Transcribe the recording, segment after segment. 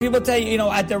People tell you,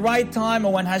 at the right time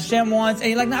or when Hashem wants,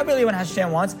 and you're like, not really when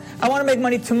Hashem wants. I want to make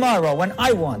money tomorrow when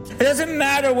I want. It doesn't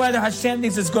matter whether Hashem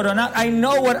thinks it's good or not. I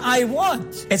know what I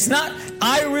want. It's not,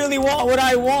 I really want what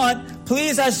I want.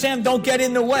 Please, Hashem, don't get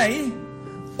in the way.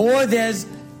 Or there's,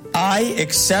 I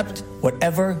accept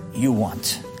whatever you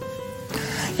want.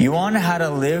 You want how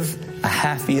to live a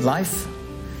happy life?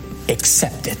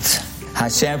 Accept it.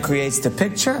 Hashem creates the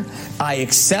picture. I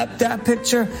accept that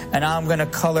picture, and I'm going to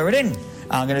color it in.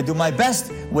 I'm going to do my best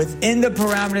within the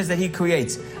parameters that He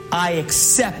creates. I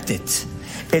accept it.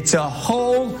 It's a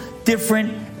whole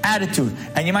different attitude.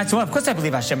 And you might say, well, of course I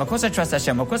believe Hashem. Of course I trust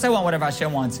Hashem. Of course I want whatever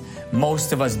Hashem wants.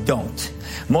 Most of us don't.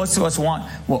 Most of us want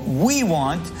what we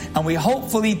want, and we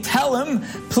hopefully tell Him,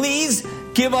 please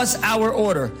give us our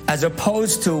order, as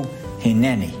opposed to,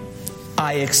 Hineni,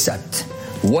 I accept.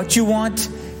 What you want,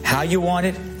 how you want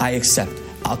it, I accept.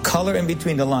 I'll color in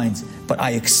between the lines, but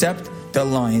I accept the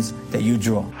lines that you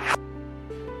draw.